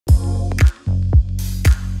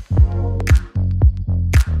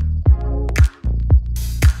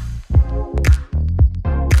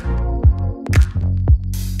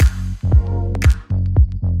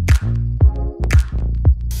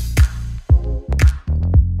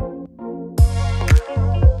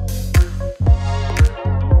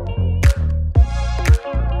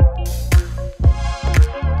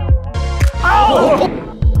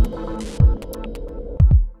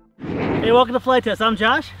Hey, welcome to Flite Test. I'm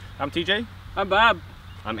Josh. I'm TJ. I'm Bob.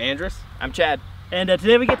 I'm Andrus. I'm Chad. And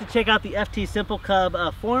today we get to check out the FT Simple Cub,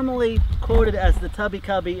 formerly quoted as the Tubby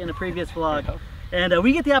Cubby in a previous vlog. And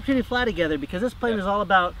we get the opportunity to fly together because this plane is all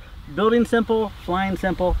about building simple, flying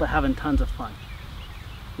simple, but having tons of fun.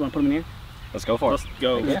 You want to put them in here? Let's go for it. Let's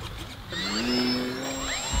go. Yeah.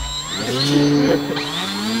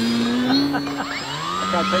 I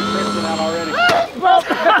got take Kristen out already.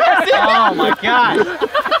 Oh my god.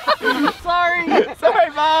 Sorry,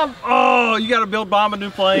 Bob. Oh, you got to build Bomb a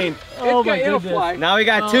new plane. Oh my it'll goodness. fly. Now we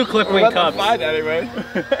got two clip wing cubs. anyway.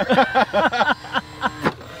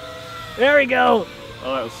 There we go.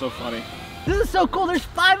 Oh, that was so funny. This is so cool. There's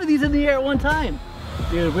 5 of these in the air at one time.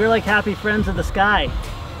 Dude, we're like happy friends of the sky.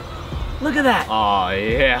 Look at that. Oh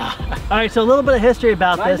yeah. All right, so a little bit of history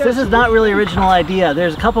about this. This is not really original idea.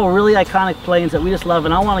 There's a couple of really iconic planes that we just love,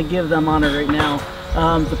 and I want to give them honor right now.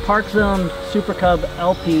 The ParkZone Super Cub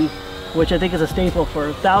LP, which I think is a staple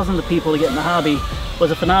for thousands of people to get in the hobby,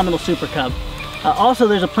 was a phenomenal Super Cub. Also,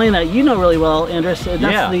 there's a plane that you know really well, Andrus, and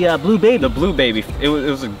that's the Blu-Baby. The Blu-Baby. It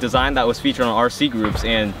was a design that was featured on RC groups,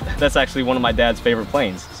 and that's actually one of my dad's favorite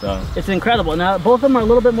planes. So it's incredible. Now, both of them are a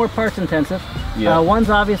little bit more parts intensive. Yeah. One's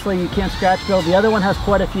obviously you can't scratch build. The other one has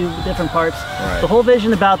quite a few different parts. Right. The whole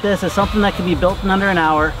vision about this is something that can be built in under an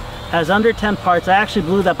hour, has under 10 parts. I actually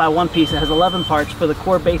blew that by one piece. It has 11 parts for the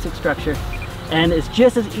core basic structure, and it's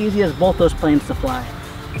just as easy as both those planes to fly.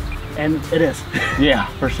 And it is. yeah,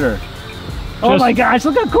 for sure. Oh my gosh,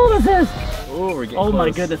 look how cool this is! Ooh, we're getting Oh close.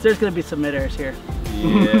 my goodness, there's gonna be some mid-airs here.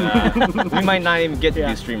 Yeah. We might not even get to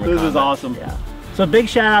do streamer This is combat. awesome. Yeah. So big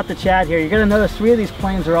shout out to Chad here. You're gonna notice 3 of these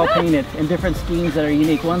planes are all painted in different schemes that are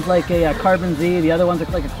unique. One's like a Carbon Z, the other one's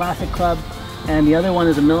like a classic club, and the other one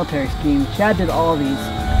is a military scheme. Chad did all of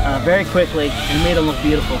these very quickly and made them look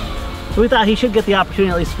beautiful. So we thought he should get the opportunity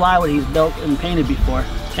to at least fly what he's built and painted before.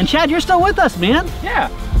 And Chad, you're still with us, man.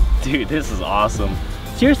 Yeah. Dude, this is awesome.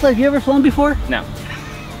 Seriously, have you ever flown before? No.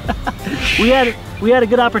 We had a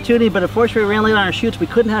good opportunity, but unfortunately we ran late on our shoots. We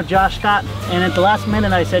couldn't have Josh Scott, and at the last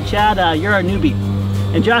minute I said, Chad, you're our newbie.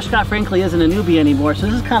 And Josh Scott, frankly, isn't a newbie anymore, so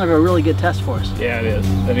this is kind of a really good test for us. Yeah, it is.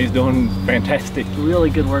 And he's doing fantastic.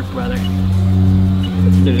 Really good work, brother.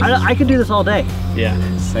 I could do this all day. Yeah.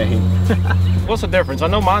 Same. What's the difference? I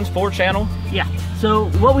know mine's 4-channel. Yeah.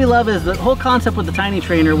 So what we love is the whole concept with the Tiny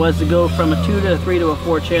Trainer was to go from a 2 to a 3 to a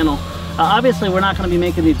 4 channel. Obviously, we're not going to be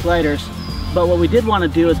making these gliders, but what we did want to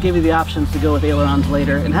do is give you the options to go with ailerons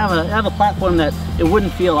later and have a platform that it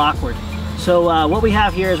wouldn't feel awkward. So what we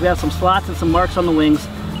have here is we have some slots and some marks on the wings,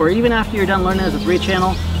 where even after you're done learning as a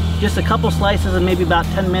 3-channel, just a couple slices and maybe about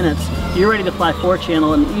 10 minutes, you're ready to fly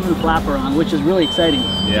 4-channel and even flapper on, which is really exciting.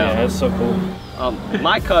 Yeah, that's so cool.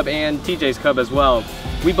 My Cub and TJ's Cub as well,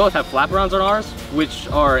 we both have flaperons on ours, which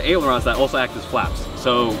are ailerons that also act as flaps.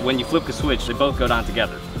 So when you flip the switch, they both go down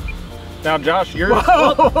together. Now, Josh, yours.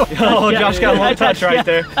 Oh, Josh got a little touch right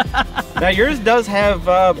there. Now, yours does have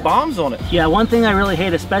bombs on it. Yeah, one thing I really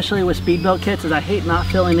hate, especially with speed built kits, is I hate not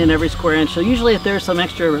filling in every square inch. So usually if there's some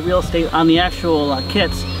extra real estate on the actual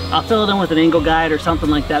kits, I'll fill it in with an angle guide or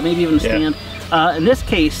something like that, maybe even a stand. In this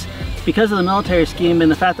case, because of the military scheme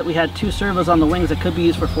and the fact that we had 2 servos on the wings that could be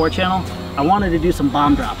used for 4-channel, I wanted to do some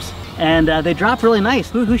bomb drops. And they drop really nice.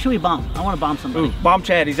 Who should we bomb? I want to bomb somebody. Ooh, bomb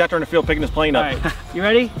Chad. He's out there in the field picking his plane up. All right, you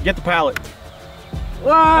ready? Get the pallet.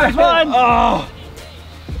 There's one! Oh!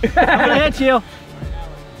 I'm gonna hit you. All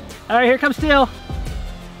right, here comes Steele.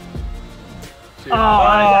 Oh,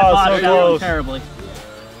 I botched that one terribly.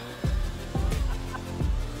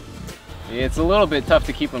 It's a little bit tough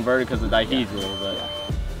to keep inverted because of the dihedral, but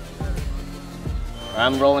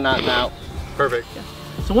I'm rolling out now. Perfect.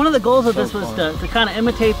 So one of the goals of this was to kind of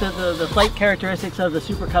imitate the flight characteristics of the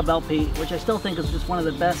Super Cub LP, which I still think is just one of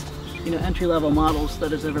the best, entry-level models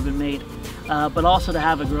that has ever been made, but also to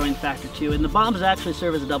have a growing factor too. And the bombs actually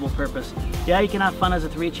serve as a double purpose. Yeah, you can have fun as a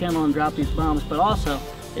 3-channel and drop these bombs, but also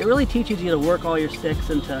it really teaches you to work all your sticks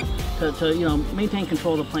and to maintain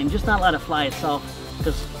control of the plane, just not let it fly itself,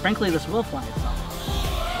 because frankly this will fly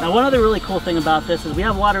itself. Now one other really cool thing about this is we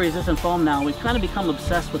have water resistant foam now. We've kind of become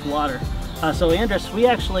obsessed with water. So Andrus, we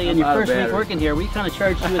actually, in your first week working here, we kind of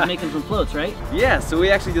charged you with making some floats, right? Yeah, so we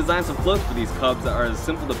actually designed some floats for these Cubs that are as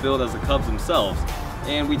simple to build as the Cubs themselves.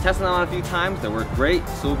 And we tested them out a few times, they work great,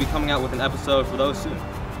 so we'll be coming out with an episode for those soon.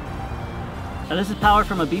 Now this is powered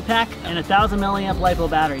from a B-Pack and a 1000 milliamp LiPo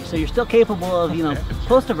battery, so you're still capable of,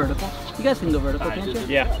 close to vertical. You guys can go vertical, can't you?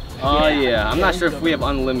 Yeah. Yeah, I'm not sure if we have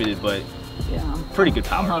unlimited, but yeah, pretty good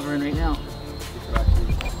power. I'm hovering right now.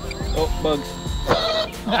 Oh, bugs.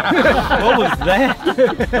 What was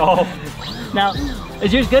that? Oh. Now,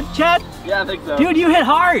 is yours good, Chad? Yeah, I think so. Dude, you hit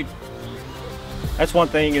hard. That's one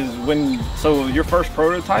thing is so your first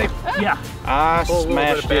prototype, Yeah. I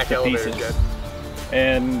smashed it to pieces.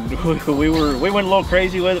 And we went a little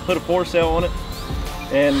crazy with it, put a 4-cell on it.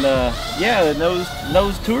 And yeah, the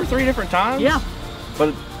nose 2 or 3 different times. Yeah.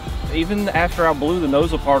 But even after I blew the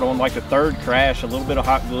nose apart on like the 3rd crash, a little bit of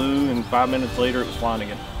hot glue, and 5 minutes later it was flying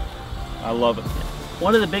again. I love it.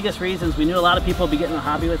 One of the biggest reasons, we knew a lot of people would be getting a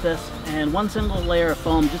hobby with this, and one single layer of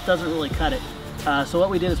foam just doesn't really cut it. So what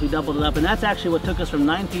we did is we doubled it up, and that's actually what took us from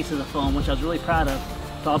 9 pieces of foam, which I was really proud of,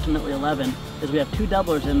 to ultimately 11, is we have 2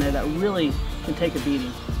 doublers in there that really can take a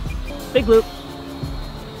beating. Big loop.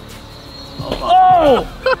 Oh!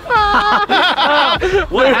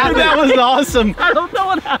 What happened? That was awesome. I don't know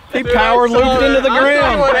what happened. He power looped into the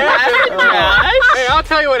ground. Hey, I'll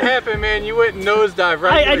tell you what happened, man. You went nosedive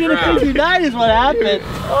right I to the didn't ground. think you died is what happened.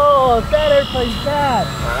 Oh, that airplane's bad.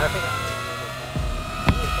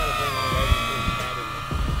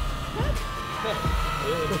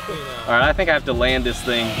 All right, I think I have to land this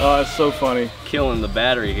thing. Oh, it's so funny. Killing the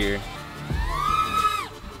battery here.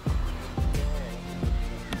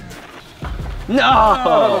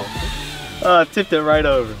 No! Tipped it right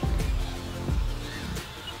over.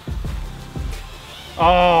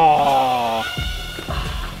 Oh.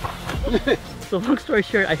 So long story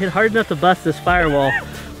short, I hit hard enough to bust this firewall,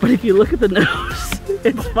 but if you look at the nose,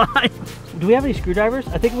 it's fine. Do we have any screwdrivers?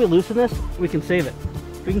 I think if we loosen this, we can save it.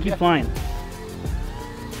 We can keep flying.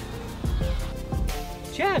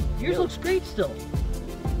 Chad, yours looks great still.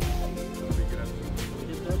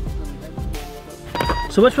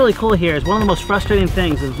 So what's really cool here is one of the most frustrating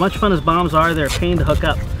things, as much fun as bombs are, they're a pain to hook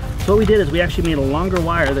up. So what we did is we actually made a longer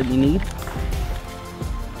wire than you need.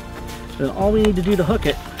 Then all we need to do to hook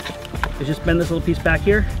it is just bend this little piece back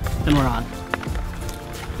here, and we're on.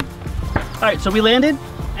 All right, so we landed,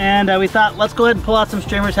 and we thought, let's go ahead and pull out some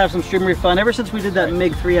streamers, have some streamery fun. Ever since we did that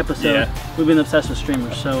MiG-3 episode, we've been obsessed with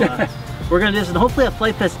streamers. So we're gonna do this, and hopefully at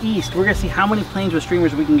Flite Test East, we're gonna see how many planes with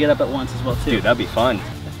streamers we can get up at once as well, too. Dude, that'd be fun.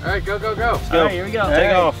 All right, go, go, go. Let's go. All right, here we go.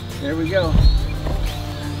 Take off. There we go.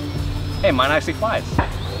 Hey, mine actually flies. Dude,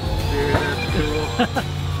 that's cool.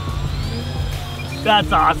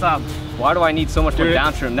 That's awesome. Why do I need so much more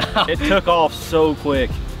down trim now? It took off so quick.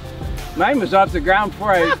 Mine was off the ground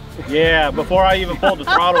before I... Yeah, before I even pulled the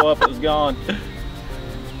throttle up, it was gone.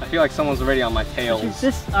 I feel like someone's already on my tails.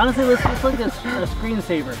 This honestly looks like a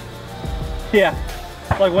screensaver. Yeah,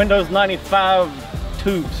 it's like Windows 95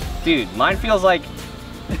 tubes. Dude, mine feels like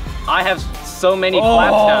I have so many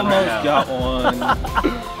flaps down right now. Got one.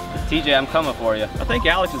 TJ, I'm coming for you. I think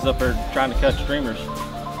Alex is up there trying to cut streamers.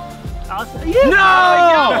 Yeah. No!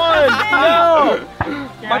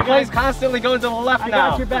 My plane's constantly going to the left I now.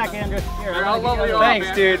 got your back, Andrew. Here, I'll love you all, Thanks,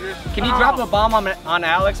 man. dude. Can you drop a bomb on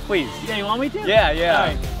Alex, please? Yeah, you want me to? Yeah,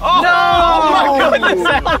 yeah. Oh, no! Oh my goodness,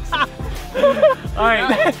 Alex! All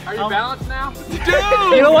right. Are you balanced now? Dude!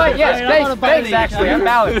 You know what? Yes, All right, I want a thanks, bunny. actually. I'm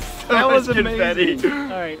balanced. That was amazing. All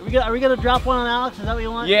right. Are we gonna drop one on Alex? Is that what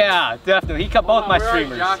you want? Yeah, definitely. He cut both my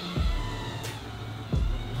streamers. Josh?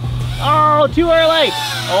 Oh, too early.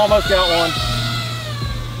 Almost got one.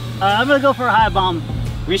 I'm gonna go for a high bomb.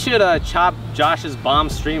 We should chop Josh's bomb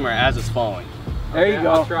streamer as it's falling. There you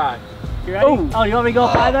go. I'll try. You ready? Oh, you want me to go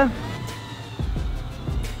high then?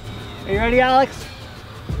 Are you ready, Alex?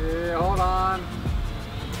 Yeah, hold on.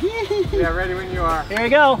 Yeah, ready when you are. Here we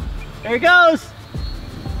go. Here it goes.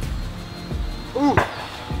 Ooh.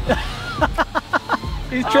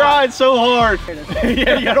 He's trying so hard.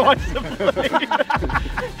 Yeah, you gotta watch the play.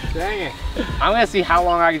 Dang it. I'm gonna see how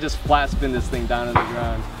long I can just flat spin this thing down to the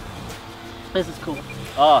ground. This is cool.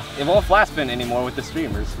 Oh, it won't flat spin anymore with the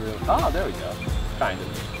streamers. Really. Oh, there we go. Kind of.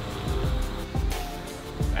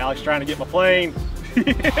 Alex trying to get my plane.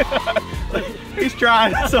 He's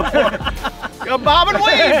trying so hard. Go bob and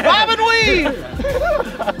weave, bob and weave.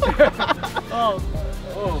 Oh,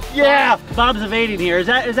 Yeah. Bob's evading here. Is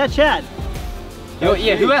that Chad?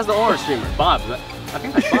 Yeah, who has the orange streamer? Bob. I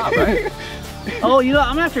think that's Bob, right? Oh, you know,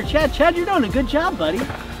 I'm after Chad. Chad, you're doing a good job, buddy.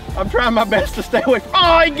 I'm trying my best to stay away from.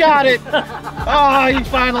 Oh, he got it. Oh, he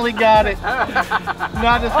finally got it.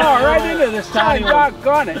 Not just right into this tiny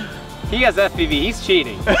doggone it. He has FPV. He's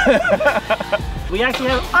cheating. We actually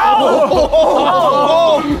have.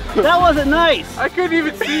 Oh! That wasn't nice. I couldn't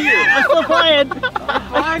even see you. I'm still playing.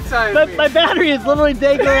 Blindsided me. My battery is literally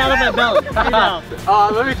dangling out of my belly right now.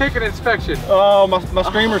 Let me take an inspection. Oh, my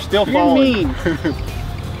streamer's still You're falling. mean.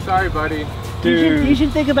 Sorry, buddy. Dude. You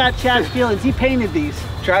should think about Chad's feelings. He painted these.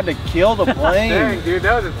 Tried to kill the plane. Dang, dude,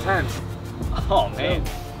 that was intense. Oh, man.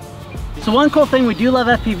 So one cool thing, we do love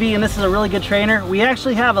FPV, and this is a really good trainer. We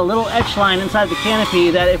actually have a little etch line inside the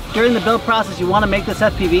canopy that if during the build process you want to make this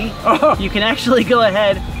FPV, you can actually go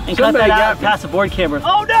ahead and cut that out past the board camera.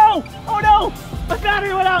 Oh no! Oh no! My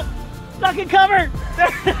battery went out! Stuck in cover!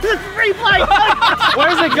 This is free flight!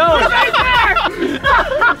 Where's it going? Right there!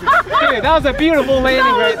 Dude, that was a beautiful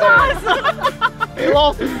landing right there. Awesome. He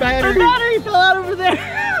lost his battery. The battery fell out over there.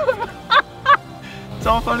 It's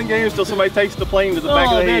all fun and games till somebody takes the plane to the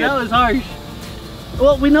back of the head. That was harsh.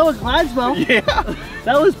 Well, we know it glides well. Yeah.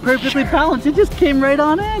 That was perfectly balanced. It just came right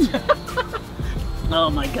on in. Oh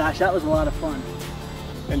my gosh, that was a lot of fun.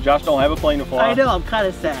 And Josh don't have a plane to fly. I know, I'm kind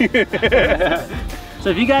of sad. So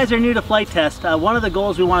if you guys are new to Flite Test, one of the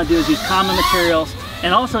goals we want to do is use common materials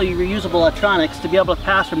and also reusable electronics to be able to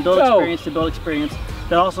pass from build experience to build experience.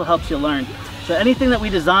 That also helps you learn. So anything that we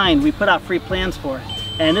design, we put out free plans for.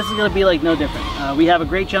 And this is going to be like no different. We have a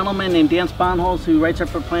great gentleman named Dan Sponholz who writes up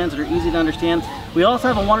for plans that are easy to understand. We also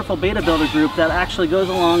have a wonderful beta builder group that actually goes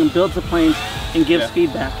along and builds the planes and gives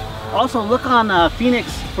feedback. Also look on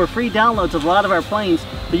Phoenix for free downloads of a lot of our planes,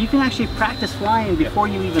 but you can actually practice flying before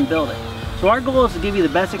you even build it. So our goal is to give you the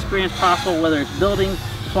best experience possible, whether it's building,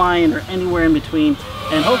 flying, or anywhere in between,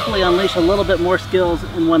 and hopefully unleash a little bit more skills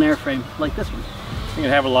in one airframe like this one. You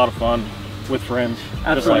can have a lot of fun with friends,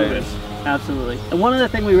 Absolutely. just like this. Absolutely. And one other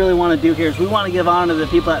thing we really want to do here is we want to give honor to the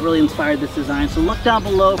people that really inspired this design. So look down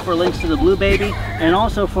below for links to the Blu-Baby and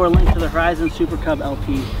also for a link to the ParkZone Super Cub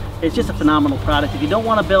LP. It's just a phenomenal product. If you don't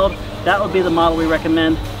want to build, that would be the model we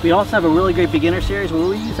recommend. We also have a really great beginner series where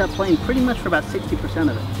we use that plane pretty much for about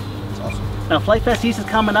 60% of it. It's awesome. Now Flite Fest East is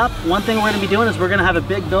coming up. One thing we're going to be doing is we're going to have a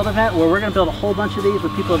big build event where we're going to build a whole bunch of these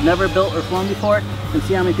with people who have never built or flown before and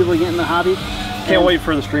see how many people get in the hobby. Can't wait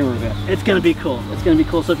for the streamer event. It's going to be cool. It's going to be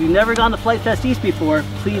cool. So if you've never gone to Flite Fest East before,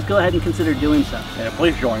 please go ahead and consider doing so. Yeah,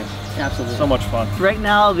 please join us. Absolutely. So much fun. Right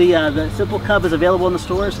now, the Simple Cub is available in the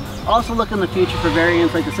stores. Also look in the future for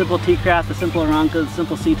variants like the Simple T-Craft, the Simple Aranca, the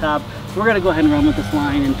Simple C-Top. We're going to go ahead and run with this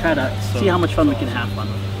line and try to see how much fun we can have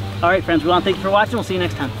fun with. All right, friends, we want to thank you for watching. We'll see you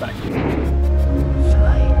next time. Bye.